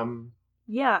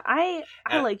 Yeah, I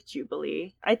like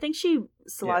Jubilee. I think she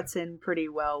slots in pretty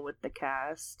well with the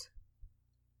cast.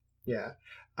 Yeah.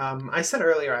 I said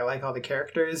earlier I like all the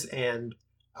characters, and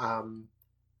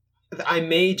I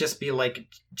may just be like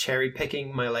cherry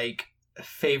picking my like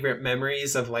favorite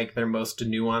memories of like their most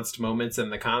nuanced moments in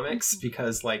the comics,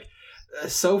 because like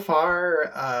so far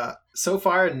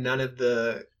none of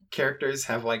the characters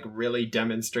have like really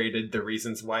demonstrated the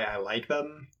reasons why I like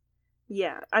them.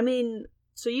 Yeah, I mean,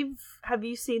 so have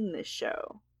you seen this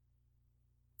show?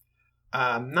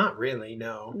 Not really,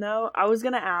 no. No, I was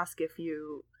gonna ask if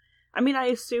you. I mean, I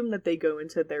assume that they go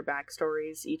into their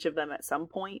backstories, each of them at some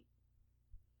point.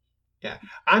 Yeah,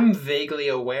 I'm vaguely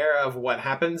aware of what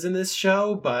happens in this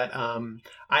show, but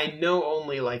I know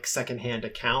only like secondhand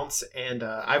accounts, and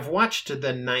I've watched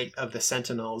The Night of the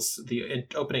Sentinels, the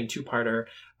opening two-parter,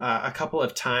 a couple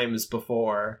of times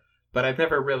before, but I've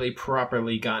never really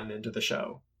properly gotten into the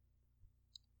show.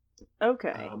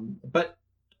 Okay. But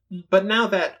now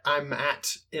that I'm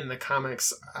in the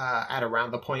comics at around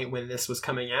the point when this was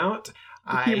coming out,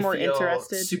 I more feel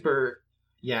interested. super.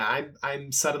 Yeah,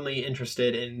 I'm suddenly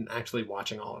interested in actually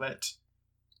watching all of it.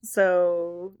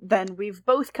 So then we've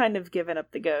both kind of given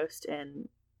up the ghost, and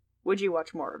would you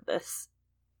watch more of this?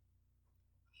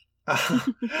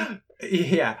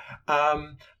 Yeah.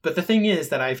 But the thing is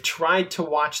that I've tried to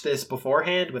watch this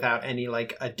beforehand without any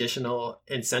like additional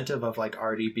incentive of like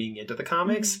already being into the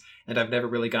comics, and I've never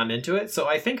really gotten into it. So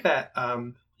I think that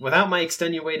without my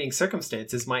extenuating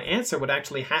circumstances, my answer would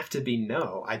actually have to be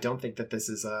no. I don't think that this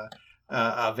is a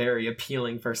very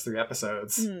appealing first 3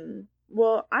 episodes.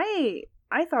 Well, I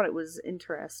thought it was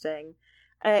interesting.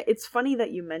 It's funny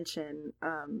that you mention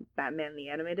Batman the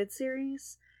Animated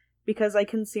Series, because I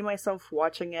can see myself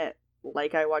watching it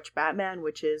like I watch Batman,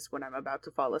 which is when I'm about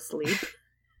to fall asleep.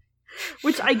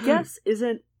 Which I guess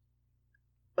isn't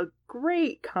a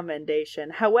great commendation.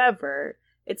 However,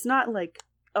 it's not like,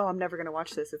 oh, I'm never going to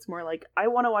watch this. It's more like, I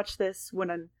want to watch this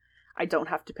when I don't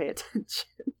have to pay attention.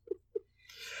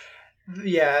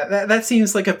 Yeah, that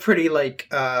seems like a pretty like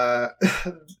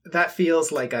that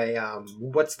feels like a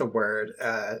what's the word,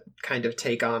 kind of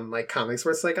take on like comics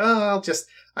where it's like, oh,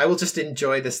 I will just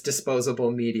enjoy this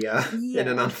disposable media in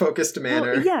an unfocused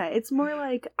manner. Well, yeah, it's more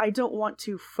like I don't want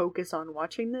to focus on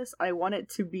watching this. I want it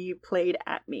to be played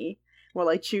at me while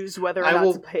I choose whether or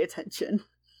not to pay attention.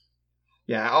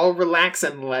 Yeah, I'll relax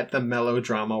and let the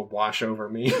melodrama wash over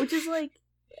me. Which is like,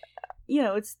 you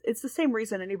know, it's the same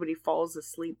reason anybody falls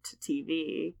asleep to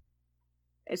TV.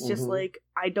 It's just like,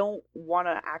 I don't want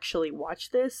to actually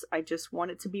watch this. I just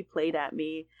want it to be played at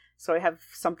me so I have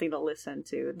something to listen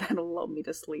to that'll lull me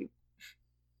to sleep.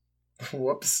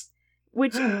 Whoops.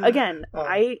 Which, again,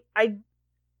 I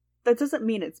that doesn't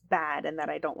mean it's bad and that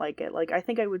I don't like it. Like, I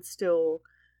think I would still,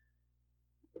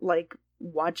 like,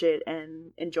 watch it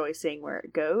and enjoy seeing where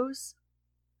it goes.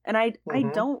 And I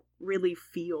don't really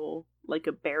feel like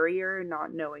a barrier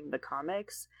not knowing the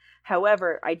comics.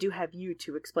 However, I do have you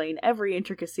to explain every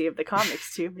intricacy of the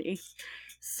comics to me.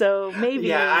 So maybe...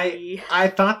 Yeah, I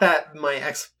thought that my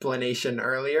explanation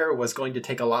earlier was going to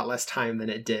take a lot less time than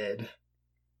it did.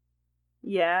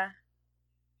 Yeah.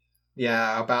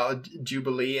 Yeah, about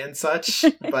Jubilee and such,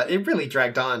 but it really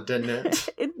dragged on, didn't it?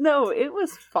 No, it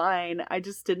was fine. I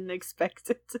just didn't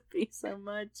expect it to be so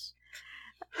much.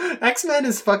 X-Men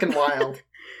is fucking wild.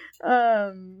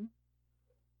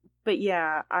 But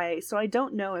yeah, I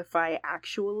don't know if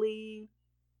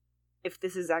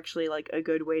this is actually like a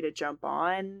good way to jump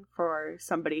on for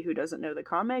somebody who doesn't know the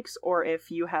comics, or if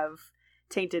you have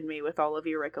tainted me with all of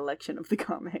your recollection of the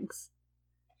comics.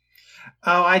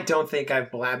 Oh, I don't think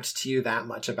I've blabbed to you that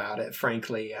much about it,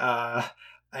 frankly.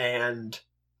 And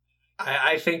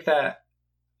I think that,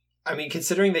 I mean,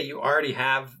 considering that you already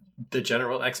have the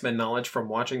general X-Men knowledge from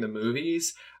watching the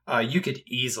movies, you could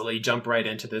easily jump right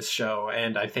into this show.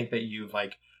 And I think that you,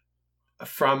 like,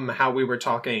 from how we were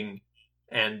talking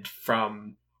and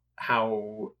from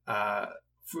how,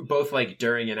 both like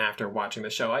during and after watching the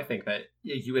show, I think that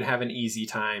you would have an easy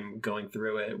time going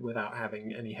through it without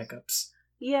having any hiccups.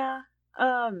 Yeah.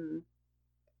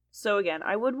 So again,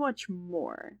 I would watch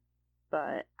more,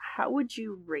 but how would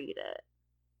you rate it?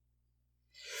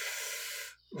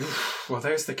 Well,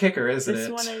 there's the kicker, isn't it? This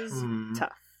one is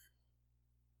tough.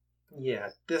 Yeah,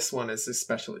 this one is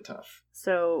especially tough.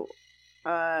 So,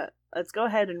 let's go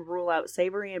ahead and rule out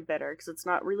savory and bitter, because it's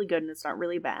not really good and it's not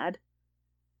really bad.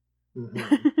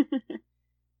 Mm-hmm.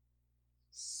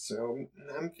 So,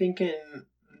 I'm thinking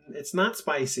it's not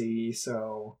spicy,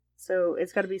 so... So,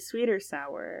 it's gotta be sweet or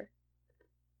sour.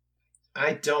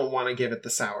 I don't want to give it the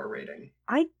sour rating.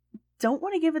 I don't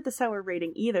want to give it the sour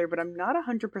rating either, but I'm not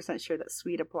 100% sure that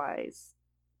sweet applies.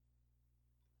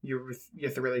 You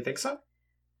really think so?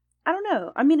 I don't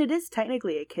know. I mean, it is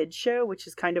technically a kid's show, which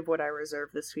is kind of what I reserve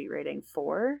the sweet rating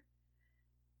for.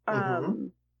 Mm-hmm.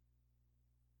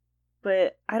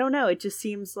 But I don't know. It just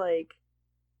seems like...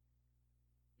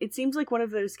 It seems like one of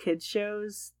those kids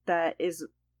shows that is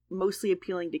mostly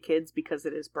appealing to kids because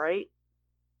it is bright.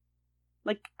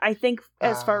 Like, I think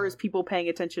as far as people paying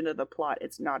attention to the plot,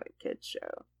 it's not a kids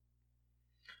show.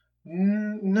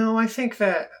 No, I think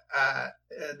that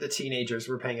the teenagers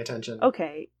were paying attention.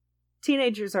 Okay.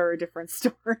 Teenagers are a different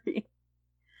story.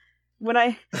 When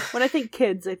I think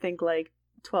kids, I think like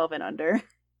 12 and under.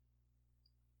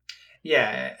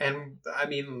 Yeah, and I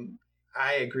mean,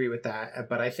 I agree with that,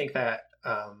 but I think that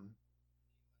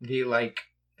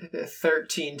the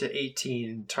 13 to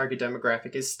 18 target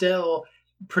demographic is still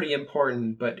pretty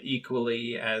important, but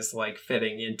equally as like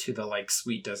fitting into the like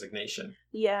sweet designation.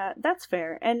 Yeah, that's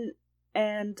fair. And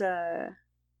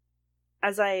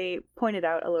as I pointed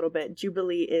out a little bit,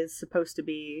 Jubilee is supposed to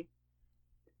be...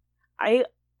 I'm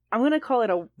gonna call it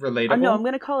a... Relatable? No, I'm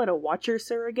gonna call it a watcher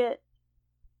surrogate.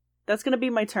 That's gonna be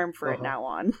my term for it now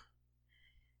on.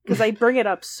 Because I bring it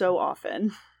up so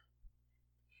often.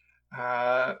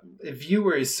 A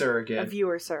viewer surrogate. A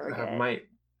viewer surrogate.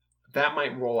 That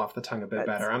might roll off the tongue a bit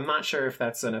better. I'm not sure if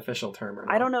that's an official term or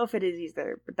not. I don't know if it is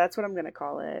either, but that's what I'm gonna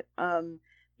call it.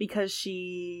 Because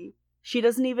she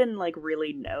doesn't even like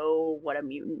really know what a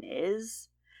mutant is.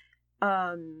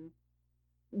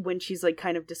 When she's like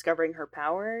kind of discovering her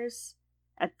powers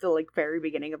at the like very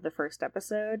beginning of the first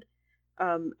episode.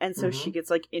 And so she gets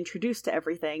like introduced to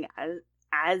everything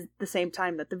as the same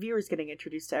time that the viewer's getting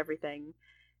introduced to everything.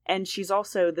 And she's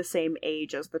also the same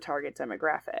age as the target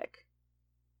demographic.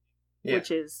 Yeah.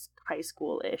 Which is high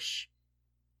school-ish.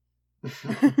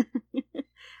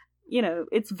 You know,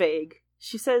 it's vague.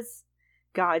 She says,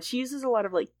 God, she uses a lot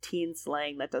of like teen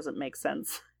slang that doesn't make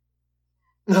sense.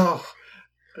 Oh,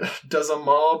 does a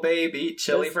mall babe eat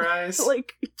chili fries?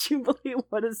 Like, Jubilee,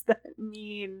 what does that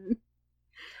mean?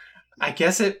 I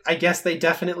guess they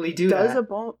definitely do that.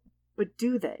 But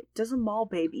do they? Does a mall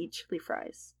babe eat chili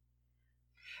fries?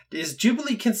 Does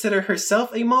Jubilee consider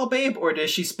herself a mall babe, or does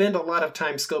she spend a lot of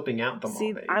time scoping out the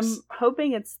mall babes? I'm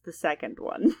hoping it's the second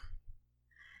one.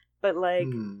 But, like,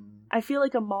 I feel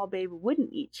like a mall babe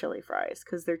wouldn't eat chili fries,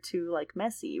 because they're too, like,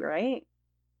 messy, right?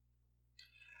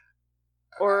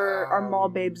 Or are mall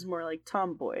babes more like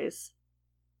tomboys?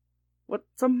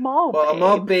 What's a mall babe? Well, a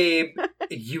mall babe,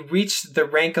 you reach the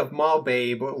rank of mall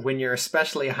babe when you're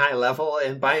especially high level,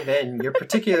 and by then you're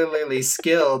particularly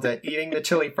skilled at eating the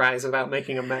chili fries without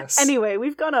making a mess. Anyway,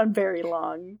 we've gone on very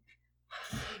long.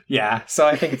 Yeah, so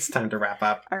I think it's time to wrap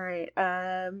up. All right.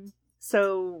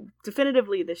 So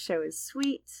definitively, this show is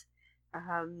sweet.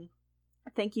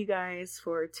 Thank you guys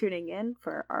for tuning in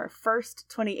for our first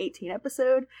 2018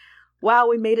 episode. Wow,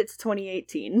 we made it to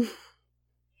 2018.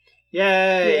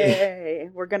 Yay!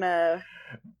 We're gonna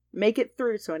make it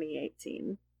through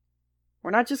 2018.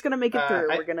 We're not just gonna make it through.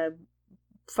 We're gonna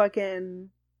fucking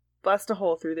blast a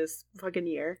hole through this fucking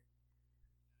year.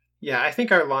 Yeah, I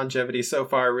think our longevity so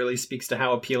far really speaks to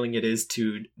how appealing it is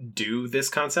to do this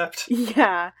concept.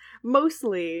 Yeah,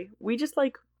 mostly. We just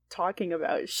like talking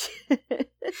about shit.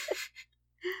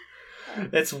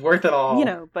 It's worth it all. You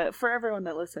know, but for everyone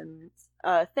that listens,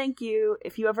 thank you.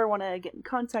 If you ever want to get in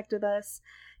contact with us,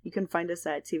 you can find us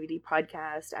at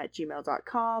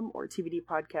tvdpodcast@gmail.com or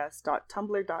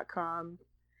tvdpodcast.tumblr.com.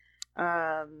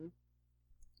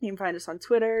 You can find us on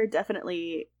Twitter.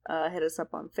 Definitely hit us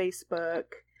up on Facebook.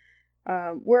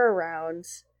 We're around.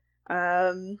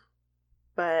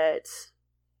 But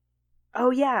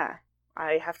Oh, yeah.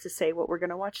 I have to say what we're going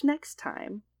to watch next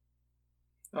time.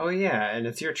 Oh, yeah, and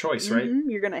it's your choice, right?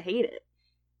 You're going to hate it.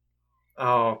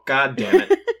 Oh, god damn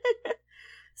it.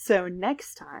 So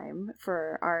next time,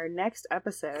 for our next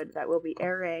episode that will be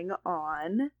airing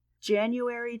on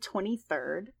January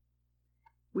 23rd,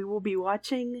 we will be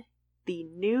watching the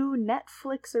new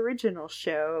Netflix original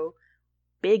show,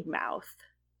 Big Mouth.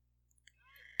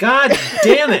 God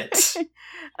damn it!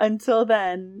 Until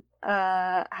then,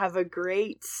 have a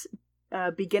great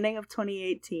beginning of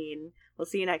 2018. We'll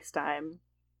see you next time.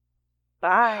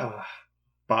 Bye.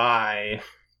 Bye.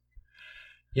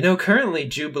 You know, currently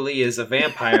Jubilee is a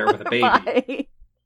vampire with a baby. Bye.